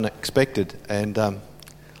unexpected, and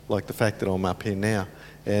like the fact that I'm up here now.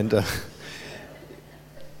 And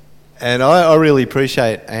I really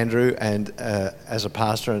appreciate Andrew and as a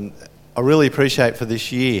pastor, and I really appreciate for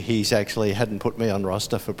this year he's actually hadn't put me on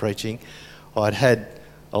roster for preaching. I'd had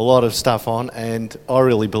a lot of stuff on, and I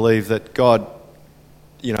really believe that God,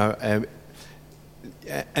 and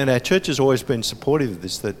our church has always been supportive of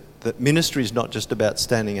this, that ministry is not just about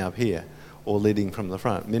standing up here or leading from the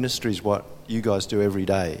front. Ministry is what you guys do every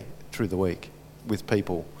day through the week with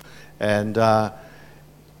people. And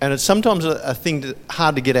it's sometimes a thing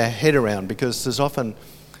hard to get our head around, because there's often,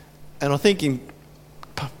 and I think in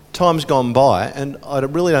times gone by, and I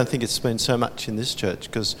really don't think it's been so much in this church,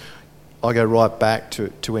 because I go right back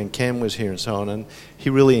to when Cam was here and so on, and he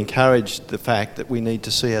really encouraged the fact that we need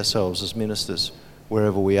to see ourselves as ministers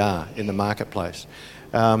wherever we are in the marketplace.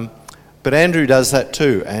 But Andrew does that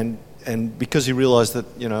too, and because he realised that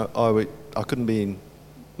I couldn't be in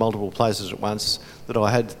multiple places at once, that I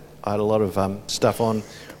had a lot of stuff on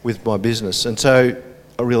with my business, and so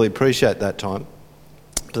I really appreciate that time.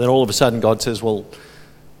 But then all of a sudden God says, well,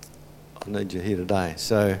 I need you here today.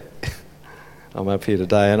 So I'm up here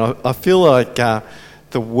today, and I feel like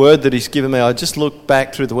the word that he's given me, I just look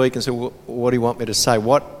back through the week and say, well, what do you want me to say?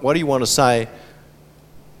 What do you want to say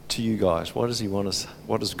to you guys? What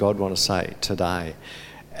does God want to say today?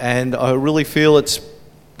 And I really feel it's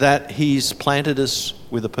that he's planted us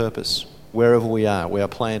with a purpose. Wherever we are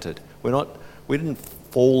planted. We didn't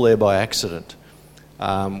fall there by accident.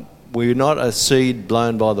 We're not a seed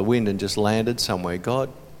blown by the wind and just landed somewhere. God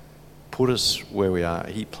put us where we are.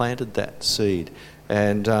 He planted that seed.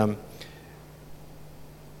 And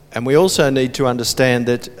we also need to understand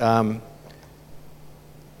that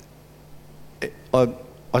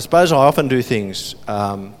I suppose I often do things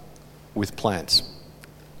with plants,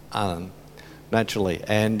 naturally.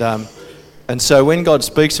 And so when God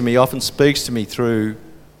speaks to me, he often speaks to me through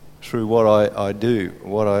what I do,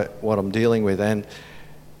 what I'm dealing with. And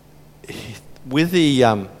with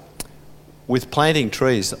planting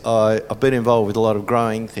trees, I've been involved with a lot of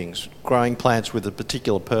growing plants with a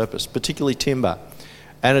particular purpose, particularly timber.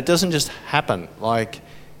 And it doesn't just happen. Like,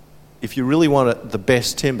 if you really want the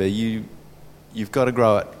best timber, you've got to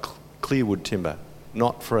grow it clearwood timber,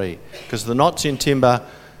 knot free, because the knots in timber,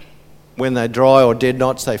 when they're dry or dead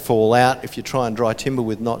knots, they fall out. If you try and dry timber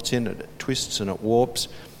with knots in it, it twists and it warps.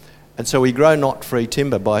 And so we grow knot-free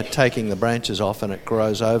timber by taking the branches off, and it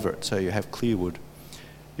grows over it, so you have clearwood.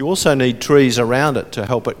 You also need trees around it to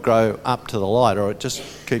help it grow up to the light, or it just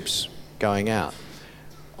keeps going out.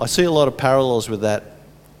 I see a lot of parallels with that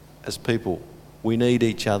as people. We need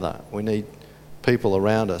each other. We need people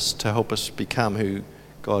around us to help us become who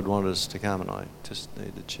God wanted us to come. And I just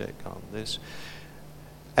need to check on this.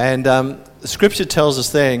 And the scripture tells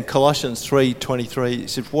us there in Colossians 3:23, it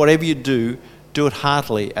says, whatever you do it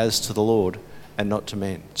heartily as to the Lord and not to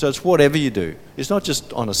men. So it's whatever you do. It's not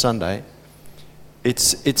just on a Sunday.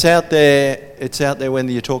 It's out there. It's out there when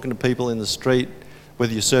you're talking to people in the street,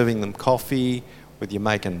 whether you're serving them coffee, whether you're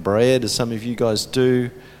making bread, as some of you guys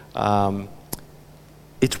do.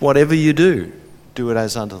 It's whatever you do it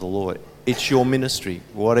as unto the Lord. It's your ministry.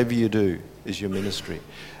 Whatever you do is your ministry.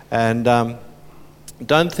 And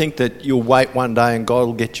don't think that you'll wait one day and God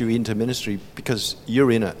will get you into ministry, because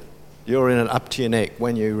you're in it. You're in it up to your neck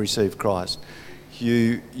when you receive Christ.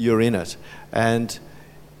 You're in it. And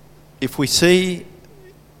if we see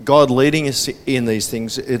God leading us in these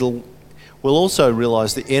things, we'll also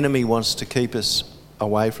realise the enemy wants to keep us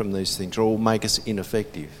away from these things, or will make us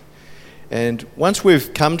ineffective. And once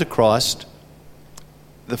we've come to Christ,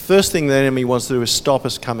 the first thing the enemy wants to do is stop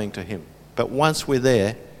us coming to him. But once we're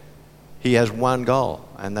there, he has one goal,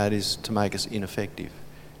 and that is to make us ineffective,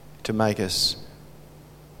 to make us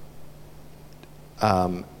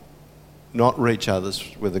not reach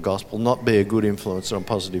others with the gospel, not be a good influence or a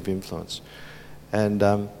positive influence.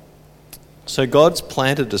 And so God's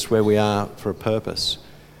planted us where we are for a purpose.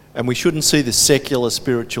 And we shouldn't see the secular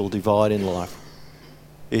spiritual divide in life.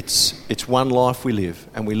 It's one life we live,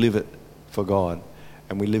 and we live it for God,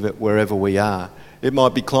 and we live it wherever we are. It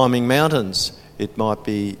might be climbing mountains. It might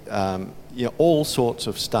be all sorts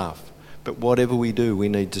of stuff. But whatever we do, we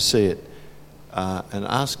need to see it and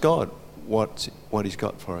ask God what he's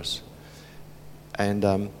got for us. And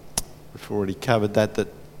we've already covered that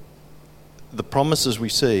the promises we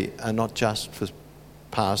see are not just for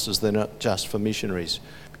pastors, they're not just for missionaries,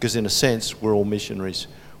 because in a sense we're all missionaries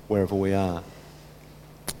wherever we are.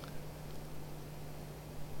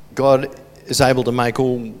 God is able to make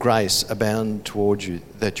all grace abound towards you,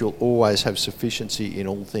 that you'll always have sufficiency in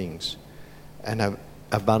all things and have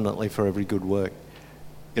abundantly for every good work.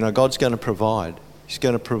 God's going to provide. He's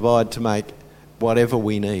going to provide to make whatever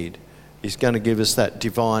we need. He's going to give us that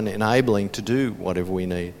divine enabling to do whatever we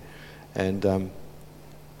need. And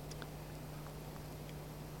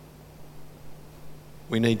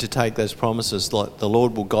we need to take those promises, like the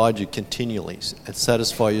Lord will guide you continually and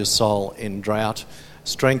satisfy your soul in drought,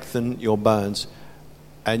 strengthen your bones,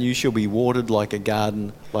 and you shall be watered like a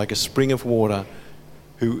garden, like a spring of water,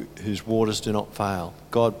 whose waters do not fail.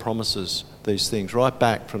 God promises these things right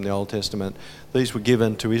back from the Old Testament. These were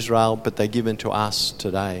given to Israel, but they're given to us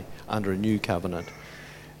today under a new covenant.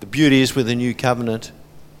 The beauty is with a new covenant,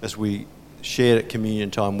 as we shared at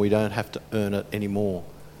communion time, we don't have to earn it anymore.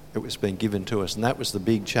 It was being given to us. And that was the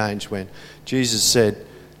big change when Jesus said,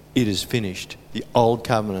 "It is finished." The old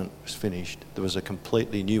covenant was finished. There was a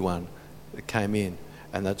completely new one that came in,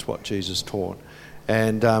 and that's what Jesus taught.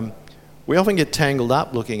 And we often get tangled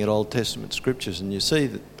up looking at Old Testament scriptures, and you see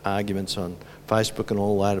the arguments on Facebook and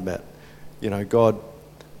all that about, God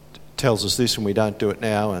tells us this and we don't do it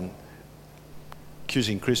now, and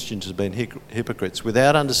accusing Christians of being hypocrites,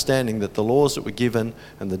 without understanding that the laws that were given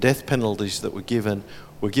and the death penalties that were given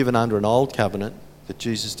under an old covenant that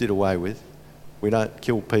Jesus did away with. We don't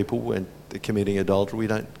kill people when they're committing adultery. We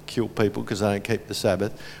don't kill people because they don't keep the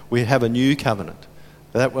Sabbath. We have a new covenant.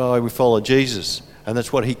 That way we follow Jesus, and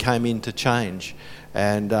that's what he came in to change.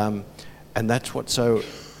 And that's what's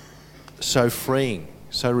so freeing,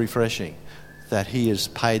 so refreshing, that he has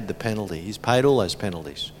paid the penalty. He's paid all those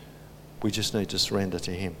penalties. We just need to surrender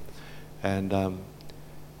to him. And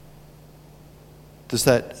does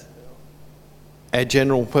that... Our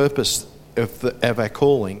general purpose of our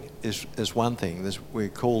calling is one thing. We're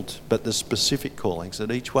called, but there's specific callings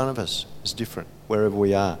that each one of us is different wherever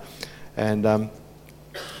we are. And I'd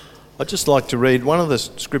just like to read one of the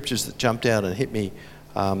scriptures that jumped out and hit me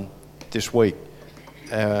this week.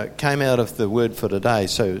 Came out of the Word for Today.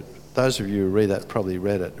 So those of you who read that probably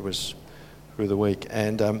read it. It was through the week.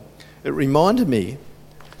 And it reminded me,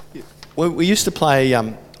 we used to play,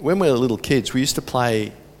 when we were little kids, we used to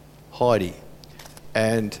play hidey.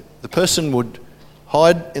 And the person would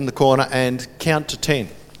hide in the corner and count to 10.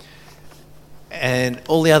 And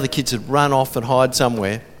all the other kids would run off and hide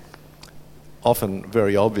somewhere, often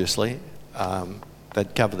very obviously.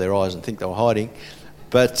 They'd cover their eyes and think they were hiding.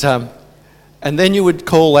 But and then you would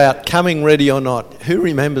call out, "Coming, ready or not." Who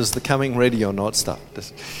remembers the coming, ready or not stuff?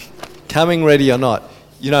 Coming, ready or not.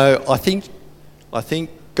 I think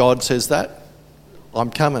God says that.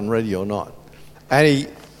 I'm coming, ready or not. And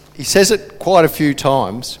he says it quite a few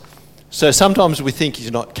times. So sometimes we think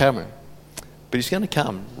he's not coming, but he's going to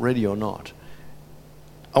come, ready or not.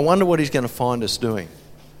 I wonder what he's going to find us doing.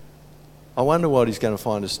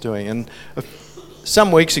 And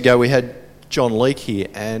some weeks ago we had John Leake here,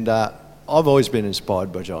 and I've always been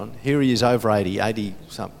inspired by John. Here he is over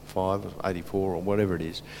 85, 84 or whatever it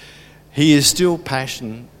is. He is still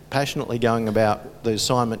passionately going about the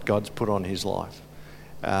assignment God's put on his life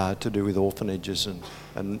to do with orphanages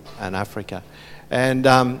and Africa. And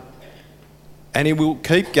he will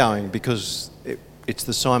keep going because it's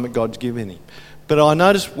the assignment God's given him. But I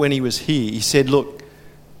noticed when he was here, he said, "Look,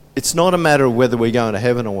 it's not a matter of whether we're going to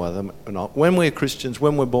heaven or not. When we're Christians,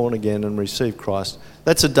 when we're born again and receive Christ,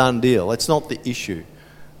 that's a done deal. That's not the issue.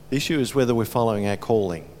 The issue is whether we're following our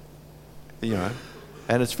calling,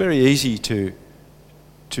 And it's very easy to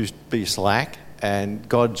be slack, and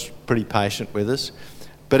God's pretty patient with us.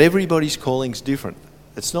 But everybody's calling's different.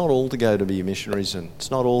 It's not all to go to be missionaries, and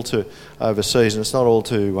it's not all to overseas, and it's not all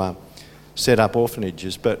to set up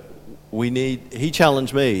orphanages. But he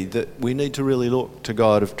challenged me that we need to really look to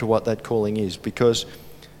God to what that calling is, because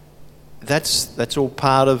that's all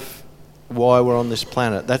part of why we're on this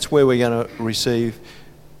planet. That's where we're going to receive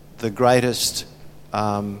the greatest,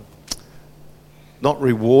 not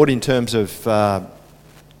reward in terms of the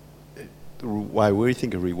way we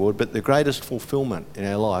think of reward, but the greatest fulfillment in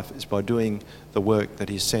our life is by doing the work that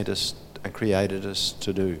He's sent us and created us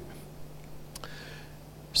to do.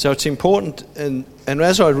 So it's important, and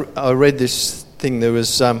as I read this thing, there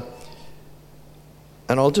was, and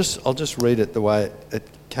I'll just read it the way it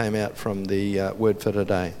came out from the Word for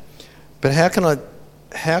Today. But how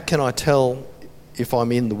can I tell if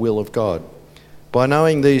I'm in the will of God? By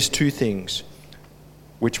knowing these two things,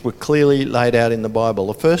 which were clearly laid out in the Bible.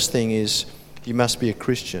 The first thing is you must be a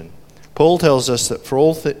Christian. Paul tells us that for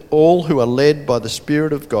all who are led by the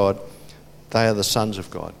Spirit of God, they are the sons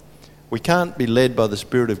of God. We can't be led by the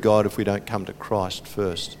Spirit of God if we don't come to Christ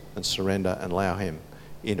first and surrender and allow Him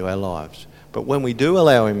into our lives. But when we do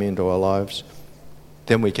allow Him into our lives,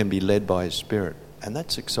 then we can be led by His Spirit. And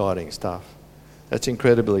that's exciting stuff. That's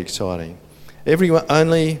incredibly exciting.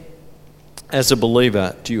 As a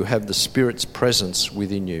believer, do you have the Spirit's presence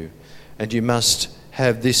within you? And you must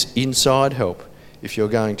have this inside help if you're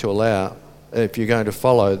going to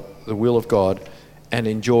follow the will of God and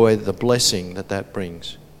enjoy the blessing that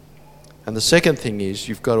brings. And the second thing is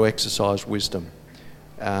you've got to exercise wisdom.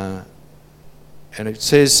 And it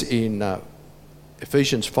says in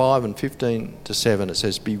Ephesians 5 and 15 to 7, it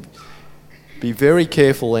says, Be very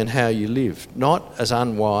careful in how you live, not as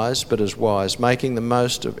unwise, but as wise, making the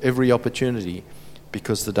most of every opportunity,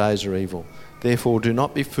 because the days are evil. Therefore, do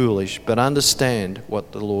not be foolish, but understand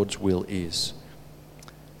what the Lord's will is.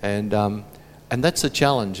 And that's the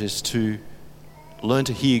challenge, is to learn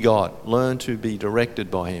to hear God, learn to be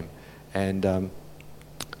directed by Him, and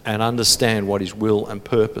understand what His will and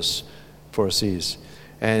purpose for us is.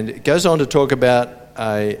 And it goes on to talk about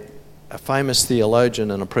a famous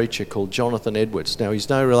theologian and a preacher called Jonathan Edwards. Now, he's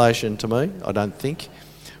no relation to me, I don't think,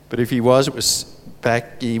 but if he was, it was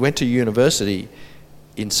back, he went to university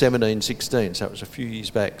in 1716, so it was a few years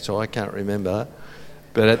back, so I can't remember.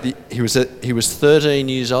 But he was 13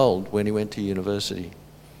 years old when he went to university.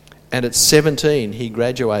 And at 17, he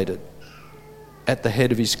graduated at the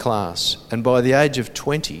head of his class. And by the age of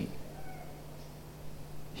 20,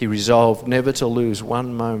 he resolved never to lose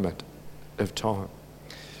one moment of time,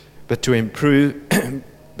 but to improve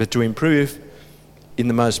in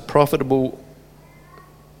the most profitable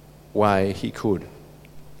way he could.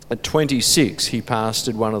 At 26, he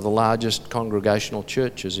pastored one of the largest congregational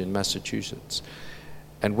churches in Massachusetts.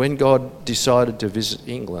 And when God decided to visit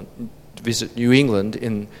New England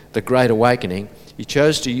in the Great Awakening, He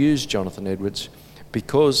chose to use Jonathan Edwards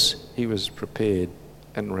because he was prepared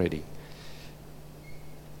and ready.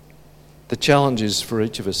 The challenge is for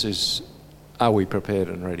each of us is, are we prepared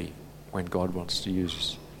and ready when God wants to use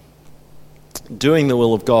us? Doing the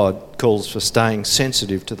will of God calls for staying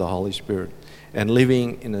sensitive to the Holy Spirit and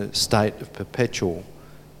living in a state of perpetual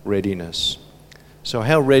readiness. So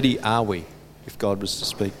how ready are we if God was to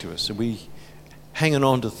speak to us? Are we hanging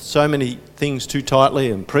on to so many things too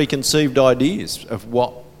tightly and preconceived ideas of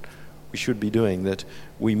what we should be doing that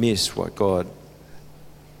we miss what God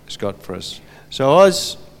has got for us? So I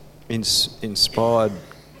was inspired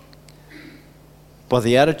by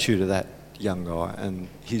the attitude of that young guy and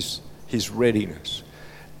his readiness.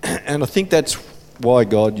 And I think that's why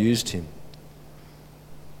God used him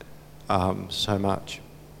so much.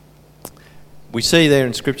 We see there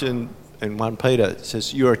in Scripture in 1 Peter, it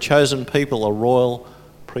says, "You are a chosen people, a royal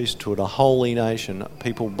priesthood, a holy nation,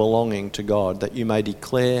 people belonging to God, that you may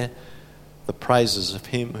declare the praises of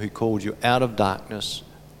Him who called you out of darkness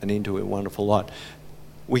and into a wonderful light."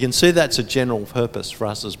 We can see that's a general purpose for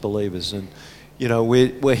us as believers. And, you know,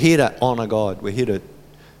 we're here to honour God. We're here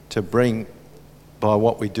to bring, by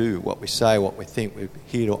what we do, what we say, what we think, we're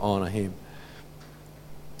here to honour Him.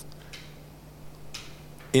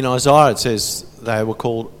 In Isaiah it says they were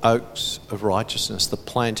called oaks of righteousness, the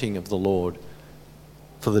planting of the Lord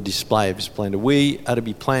for the display of His splendour. We are to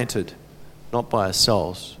be planted, not by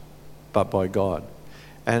ourselves, but by God.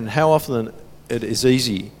 And how often it is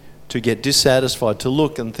easy to get dissatisfied, to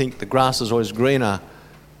look and think the grass is always greener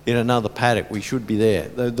in another paddock. We should be there.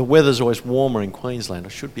 The weather's always warmer in Queensland. I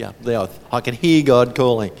should be up there. I can hear God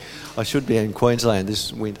calling. I should be in Queensland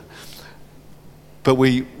this winter. But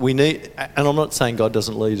we need, and I'm not saying God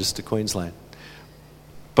doesn't lead us to Queensland,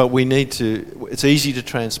 but we need to, it's easy to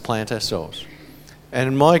transplant ourselves. And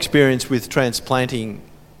in my experience with transplanting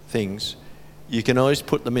things, you can always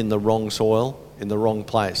put them in the wrong soil, in the wrong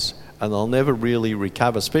place, and they'll never really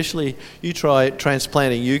recover. Especially, you try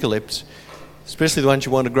transplanting eucalypts, especially the ones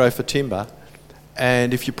you want to grow for timber,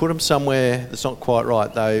 and if you put them somewhere that's not quite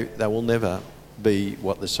right, they will never be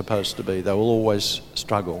what they're supposed to be. They will always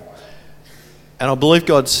struggle. And I believe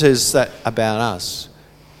God says that about us.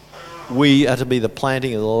 We are to be the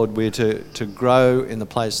planting of the Lord. We're to grow in the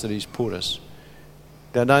place that He's put us.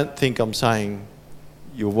 Now, don't think I'm saying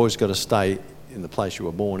you've always got to stay in the place you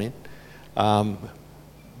were born in.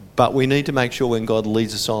 But we need to make sure when God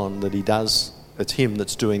leads us on that He does, it's Him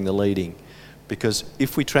that's doing the leading. Because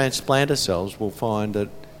if we transplant ourselves, we'll find that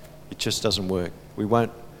it just doesn't work. We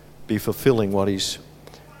won't be fulfilling what He's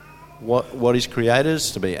created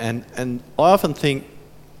us to be. And I often think,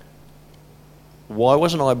 why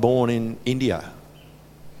wasn't I born in India?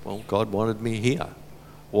 Well, God wanted me here.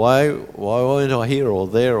 Why wasn't I here or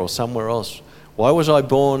there or somewhere else? Why was I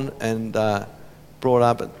born and brought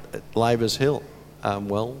up at Labour's Hill?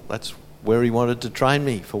 Well, that's where He wanted to train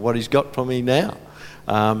me for what He's got for me now.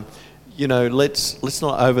 Let's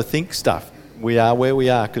not overthink stuff. We are where we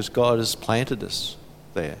are because God has planted us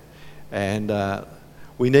there. And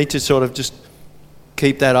we need to sort of just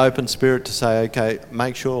keep that open spirit to say, okay,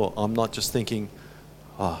 make sure I'm not just thinking,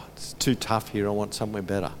 oh, it's too tough here, I want somewhere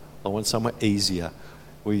better. I want somewhere easier.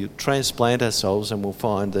 We transplant ourselves and we'll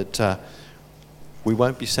find that we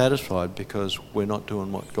won't be satisfied because we're not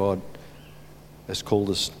doing what God has called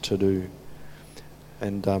us to do.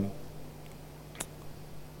 And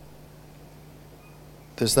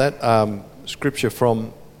there's that scripture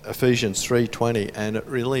from Ephesians 3:20, and it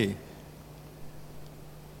really,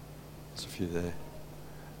 there's a few there.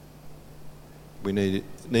 We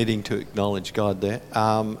needing to acknowledge God there.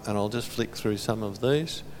 And I'll just flick through some of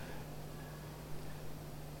these.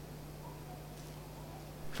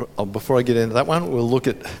 Before I get into that one, we'll look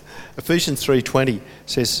at Ephesians 3:20.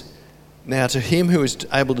 Says, "Now to him who is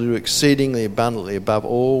able to do exceedingly abundantly above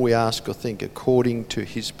all we ask or think, according to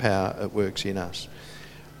his power at works in us."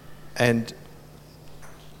 And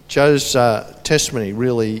Joe's testimony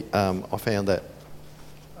really, I found that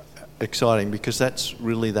exciting, because that's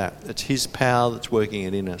really that. It's his power that's working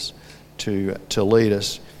it in us to lead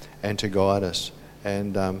us and to guide us.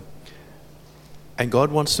 And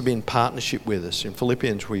God wants to be in partnership with us. In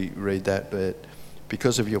Philippians we read that, but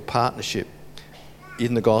because of your partnership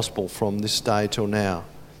in the gospel from this day till now,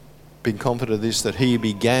 being confident of this, that he who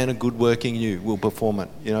began a good work in you will perform it.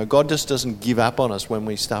 You know, God just doesn't give up on us when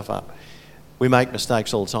we stuff up. We make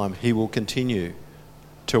mistakes all the time. He will continue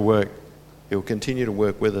to work. He will continue to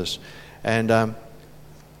work with us. And a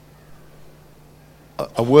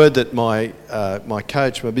word that my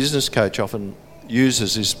business coach often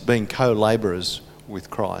uses is being co-labourers with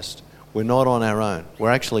Christ. We're not on our own.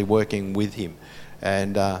 We're actually working with him.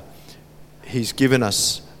 And he's given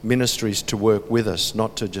us ministries to work with us,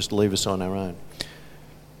 not to just leave us on our own.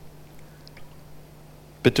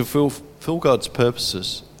 But to fulfill God's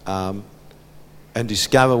purposes and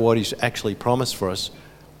discover what he's actually promised for us,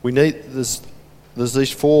 we need there's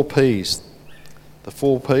these 4 P's, the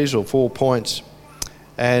 4 P's or 4 points,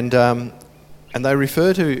 and they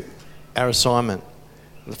refer to our assignment.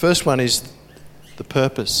 The first one is the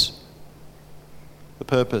purpose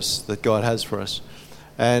that God has for us.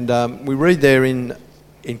 And we read there in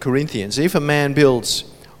Corinthians, if a man builds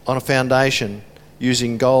on a foundation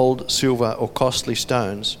using gold, silver or costly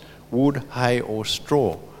stones, wood, hay or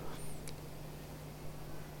straw,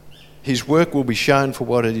 his work will be shown for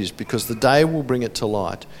what it is, because the day will bring it to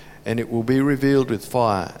light, and it will be revealed with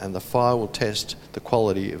fire, and the fire will test the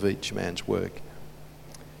quality of each man's work.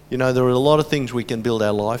 You know, there are a lot of things we can build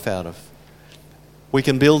our life out of. We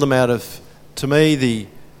can build them out of, to me, the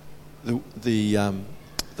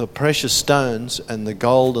precious stones and the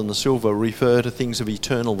gold and the silver refer to things of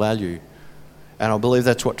eternal value. And I believe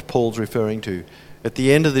that's what Paul's referring to. At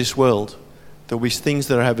the end of this world, there'll be things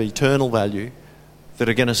that have eternal value that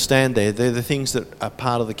are going to stand there. They're the things that are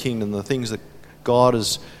part of the kingdom, the things that God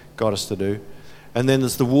has got us to do. And then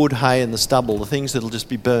there's the wood, hay and the stubble, the things that'll just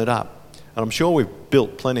be burnt up. And I'm sure we've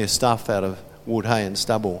built plenty of stuff out of wood, hay and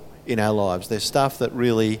stubble in our lives. They're stuff that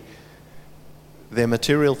really, they're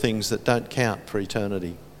material things that don't count for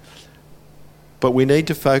eternity. But we need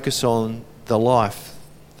to focus on the life,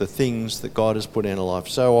 the things that God has put in our life.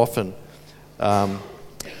 So often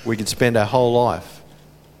we can spend our whole life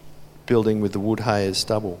building with the wood, hay and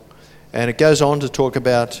stubble. And it goes on to talk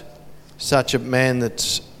about such a man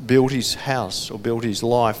that's built his house or built his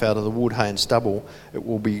life out of the wood, hay and stubble, it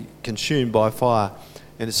will be consumed by fire.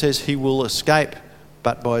 And it says he will escape,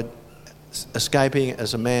 but by escaping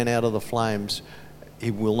as a man out of the flames,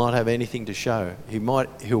 he will not have anything to show.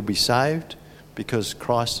 He'll be saved because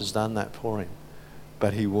Christ has done that for him,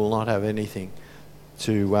 but he will not have anything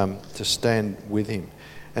to stand with him.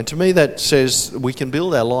 And to me that says we can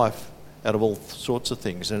build our life out of all sorts of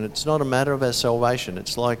things, and it's not a matter of our salvation.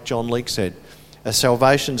 It's like John Leake said, our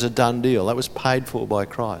salvation's a done deal. That was paid for by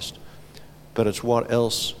Christ, but it's what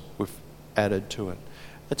else we've added to it.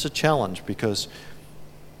 It's a challenge because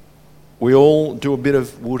we all do a bit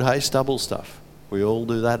of wood, hay, stubble stuff. We all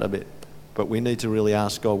do that a bit, but we need to really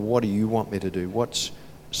ask God, what do you want me to do? What's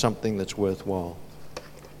something that's worthwhile?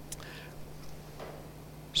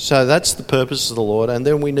 So that's the purpose of the Lord, and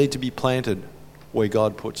then we need to be planted where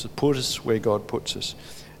God puts us. Put us where God puts us.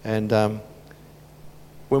 And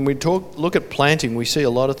when we look at planting, we see a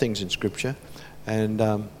lot of things in Scripture.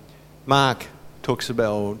 And Mark talks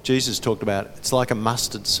about, or Jesus talked about, it's like a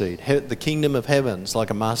mustard seed. The kingdom of heaven is like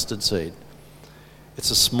a mustard seed. It's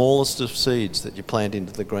the smallest of seeds that you plant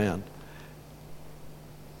into the ground.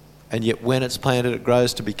 And yet when it's planted, it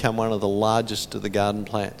grows to become one of the largest of the garden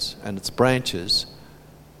plants. And its branches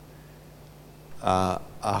are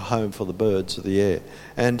home for the birds of the air.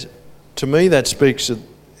 And to me that speaks of,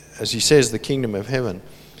 as he says, the kingdom of heaven.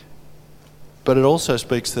 But it also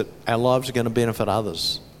speaks that our lives are going to benefit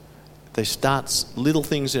others. They start little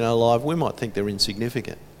things in our life. We might think they're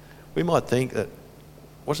insignificant. We might think that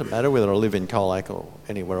it doesn't matter whether I live in Colac or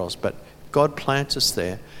anywhere else, but God plants us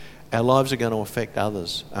there. Our lives are going to affect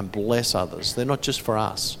others and bless others. They're not just for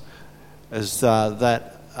us. As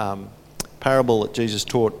that parable that Jesus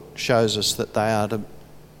taught shows us, that they are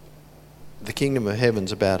the kingdom of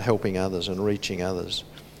heaven's about helping others and reaching others.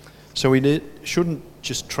 So we shouldn't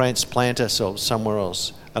just transplant ourselves somewhere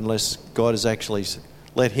else unless God has actually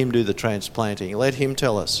let him do the transplanting. Let him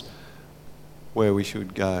tell us where we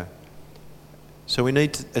should go. So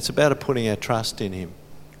it's about putting our trust in him.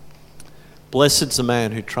 Blessed's the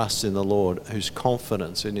man who trusts in the Lord, whose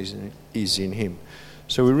confidence is in him.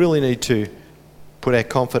 So we really need to put our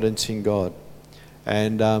confidence in God.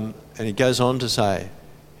 And he goes on to say,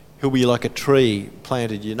 he'll be like a tree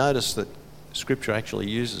planted. You notice that Scripture actually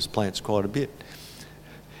uses plants quite a bit.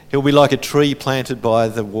 He'll be like a tree planted by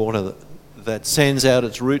the water that sends out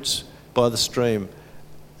its roots by the stream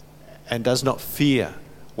and does not fear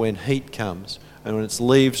when heat comes and when its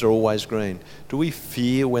leaves are always green. Do we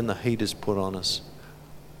fear when the heat is put on us?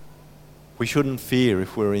 We shouldn't fear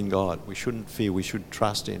if we're in God. We shouldn't fear. We should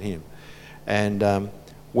trust in him. And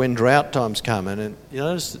when drought times come, and you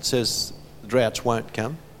notice it says droughts won't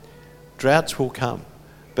come. Droughts will come.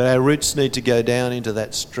 But our roots need to go down into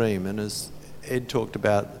that stream. And as Ed talked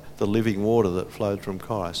about the living water that flowed from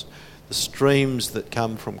Christ, the streams that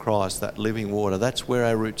come from Christ, that living water, that's where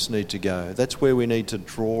our roots need to go. That's where we need to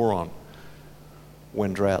draw on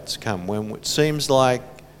when droughts come. When it seems like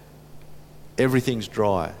everything's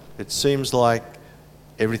dry, it seems like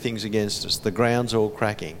everything's against us, the ground's all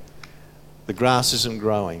cracking, the grass isn't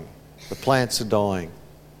growing, the plants are dying.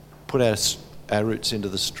 Put our roots into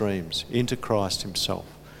the streams, into Christ himself.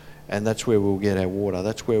 And that's where we'll get our water.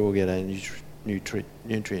 That's where we'll get our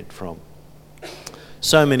nutrient from.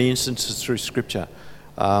 So many instances through Scripture.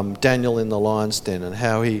 Daniel in the lion's den and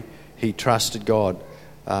how he trusted God.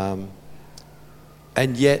 And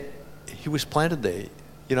yet he was planted there.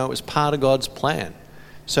 You know, it was part of God's plan.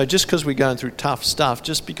 So just because we're going through tough stuff,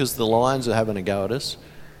 just because the lions are having a go at us,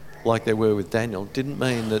 like they were with Daniel, didn't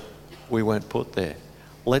mean that we weren't put there.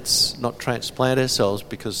 Let's not transplant ourselves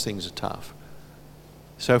because things are tough.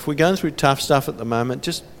 So if we're going through tough stuff at the moment,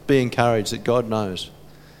 just be encouraged that God knows,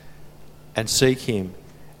 and seek him,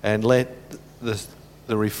 and let the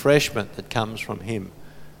refreshment that comes from him,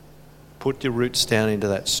 put your roots down into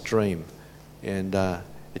that stream, and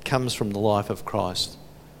it comes from the life of Christ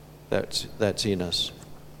that's in us.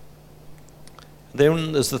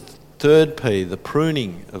 Then there's the third P, the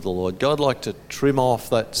pruning of the Lord. God likes to trim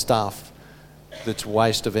off that stuff that's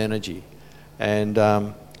waste of energy.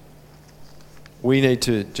 And we need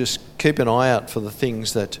to just keep an eye out for the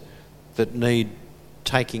things that need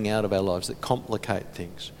taking out of our lives, that complicate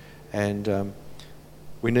things. And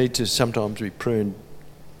we need to sometimes be pruned.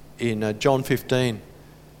 In John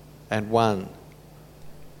 15:1,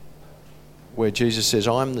 where Jesus says,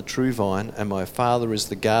 I am the true vine and my Father is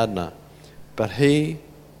the gardener, but he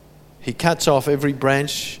cuts off every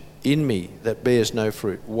branch in me that bears no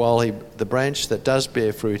fruit, while the branch that does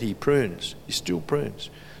bear fruit he prunes, he still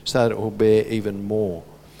prunes, so that it will bear even more.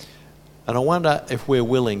 And I wonder if we're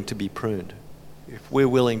willing to be pruned, if we're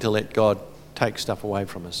willing to let God take stuff away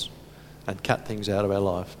from us and cut things out of our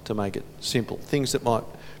life to make it simple, things that might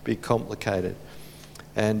be complicated.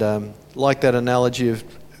 And like that analogy of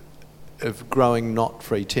growing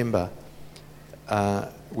knot-free timber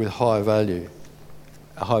with high value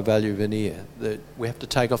veneer, that we have to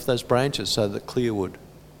take off those branches so that clear wood,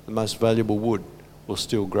 the most valuable wood, will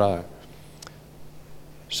still grow.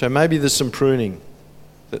 So maybe there's some pruning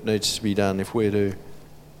that needs to be done if we're to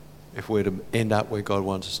end up where God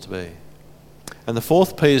wants us to be. And the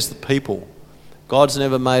fourth P is the people. God's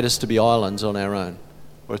never made us to be islands on our own,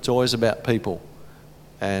 where it's always about people.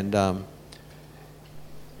 And the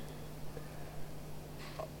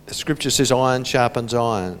Scripture says iron sharpens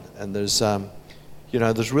iron, and there's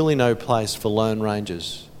really no place for lone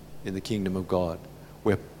rangers in the kingdom of God.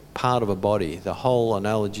 We're part of a body. The whole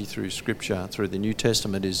analogy through Scripture, through the New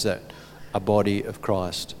Testament, is that a body of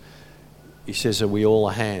Christ. He says, are we all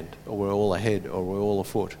a hand, or we're all a head, or we're all a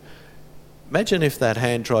foot? Imagine if that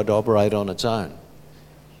hand tried to operate on its own.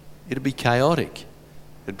 It'd be chaotic.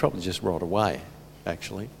 It'd probably just rot away,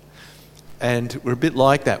 actually. And we're a bit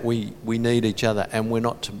like that. We need each other, and we're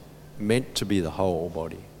not meant to be the whole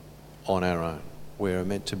body on our own. We're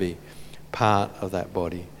meant to be part of that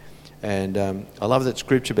body. And I love that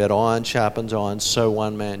Scripture about iron sharpens iron, so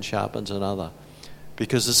one man sharpens another.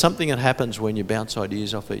 Because there's something that happens when you bounce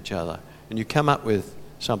ideas off each other and you come up with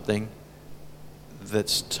something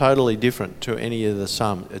that's totally different to any of the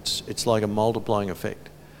sum. It's like a multiplying effect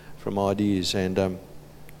from ideas, and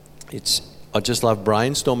I just love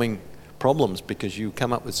brainstorming problems because you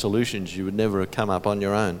come up with solutions you would never have come up on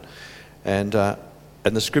your own, and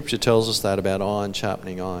the Scripture tells us that about iron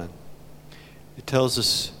sharpening iron. It tells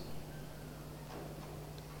us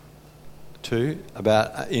too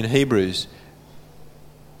about in Hebrews,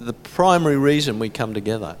 the primary reason we come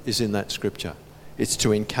together is in that Scripture. It's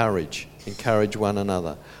to encourage one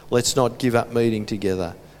another. Let's not give up meeting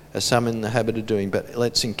together, as some in the habit of doing, but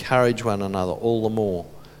let's encourage one another all the more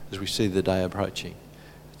as we see the day approaching.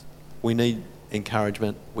 We need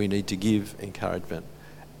encouragement. We need to give encouragement.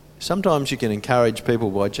 Sometimes you can encourage people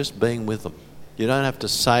by just being with them. You don't have to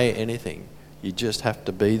say anything. You just have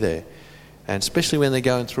to be there. And especially when they're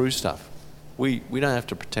going through stuff. We don't have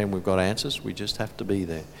to pretend we've got answers. We just have to be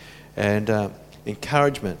there. And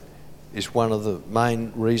encouragement is one of the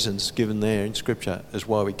main reasons given there in Scripture as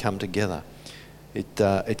why we come together.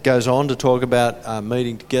 It goes on to talk about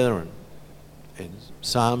meeting together and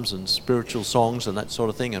psalms and spiritual songs and that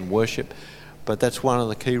sort of thing and worship. But that's one of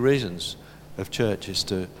the key reasons of church, is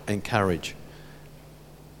to encourage.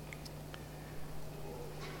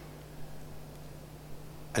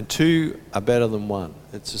 And two are better than one.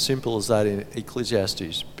 It's as simple as that in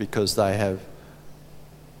Ecclesiastes, because they have...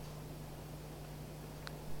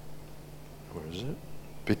 Where is it?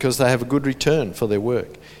 Because they have a good return for their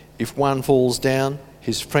work. If one falls down,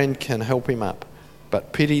 his friend can help him up.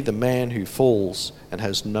 But pity the man who falls and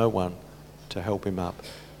has no one to help him up.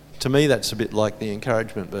 To me, that's a bit like the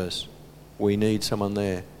encouragement verse. We need someone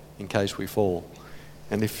there in case we fall.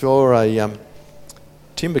 And if you're a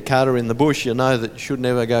timber cutter in the bush, you know that you should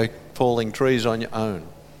never go falling trees on your own.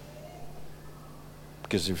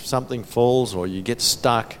 Because if something falls or you get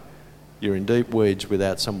stuck, you're in deep weeds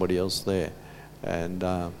without somebody else there.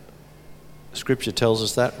 And Scripture tells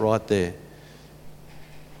us that right there.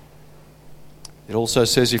 It also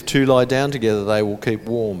says, if two lie down together, they will keep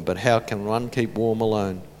warm. But how can one keep warm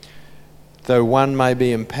alone? Though one may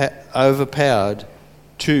be overpowered,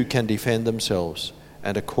 two can defend themselves.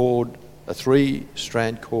 And a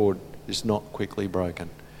three-strand cord is not quickly broken.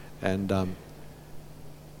 And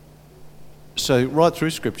so right through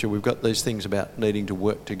Scripture, we've got these things about needing to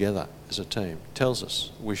work together as a team. It tells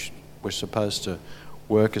us we're supposed to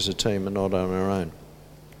work as a team and not on our own.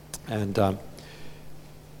 And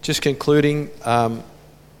just concluding,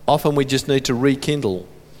 often we just need to rekindle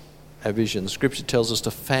our vision. Scripture tells us to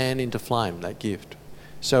fan into flame that gift.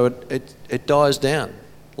 So it dies down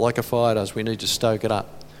like a fire does. We need to stoke it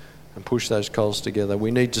up and push those coals together. We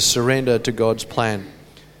need to surrender to God's plan.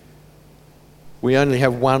 We only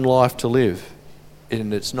have one life to live,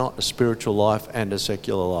 and it's not a spiritual life and a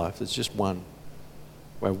secular life. It's just one.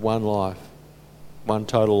 We have one life, one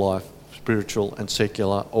total life, spiritual and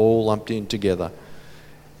secular, all lumped in together.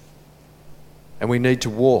 And we need to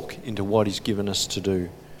walk into what He's given us to do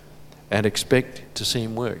and expect to see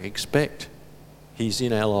Him work. Expect He's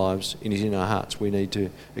in our lives and He's in our hearts. We need to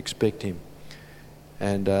expect Him.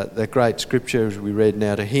 And that great scripture as we read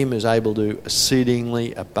now, to Him is able to do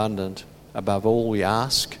exceedingly abundant above all we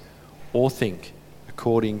ask or think,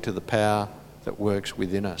 according to the power that works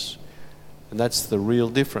within us. And that's the real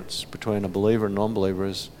difference between a believer and non-believer,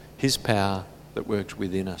 is His power that works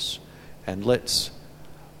within us. And let's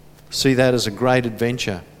see that as a great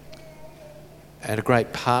adventure and a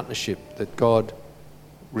great partnership that God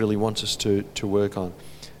really wants us to work on.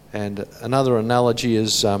 And another analogy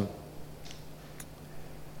is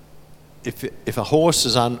if a horse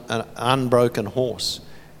is an unbroken horse,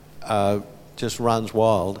 just runs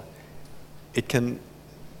wild, it can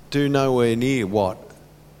do nowhere near what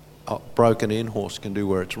a broken-in horse can do,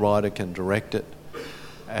 where its rider can direct it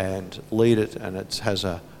and lead it, and it has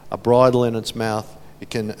a bridle in its mouth. It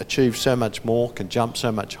can achieve so much more, can jump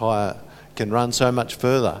so much higher, can run so much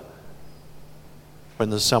further when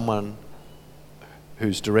there's someone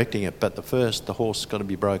who's directing it. But the horse has got to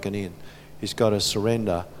be broken in. He's got to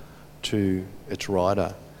surrender to its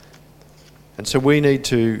rider. And so we need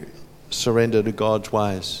to surrender to God's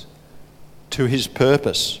ways, to His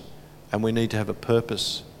purpose, and we need to have a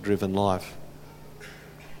purpose-driven life.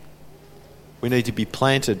 We need to be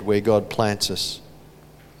planted where God plants us.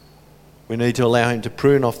 We need to allow Him to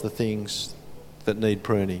prune off the things that need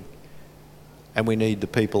pruning, and we need the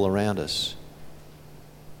people around us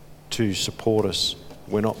to support us.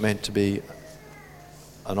 We're not meant to be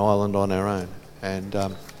an island on our own. And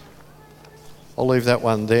I'll leave that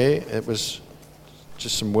one there. It was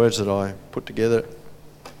just some words that I put together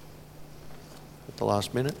at the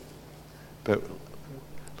last minute. But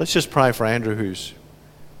let's just pray for Andrew, who's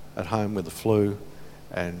at home with the flu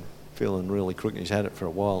and feeling really crooked. He's had it for a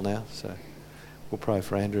while now, so we'll pray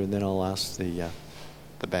for Andrew, and then I'll ask the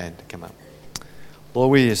band to come up. Lord,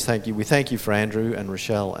 we just thank you. We thank you for Andrew and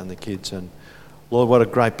Rochelle and the kids, and Lord, what a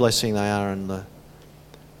great blessing they are, and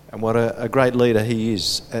what a great leader he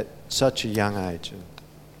is at such a young age. And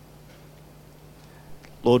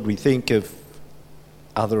Lord, we think of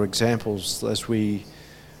other examples as we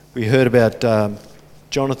heard about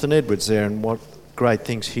Jonathan Edwards there and what great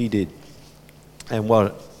things he did, and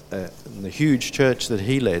what the huge church that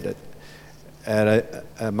he led at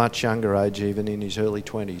a much younger age, even in his early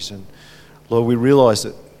 20s. And Lord, we realise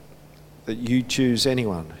that you choose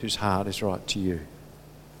anyone whose heart is right to you,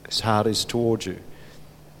 whose heart is towards you.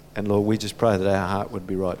 And Lord, we just pray that our heart would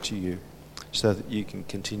be right to you so that you can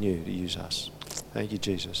continue to use us. Thank you,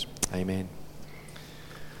 Jesus. Amen.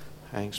 Thanks.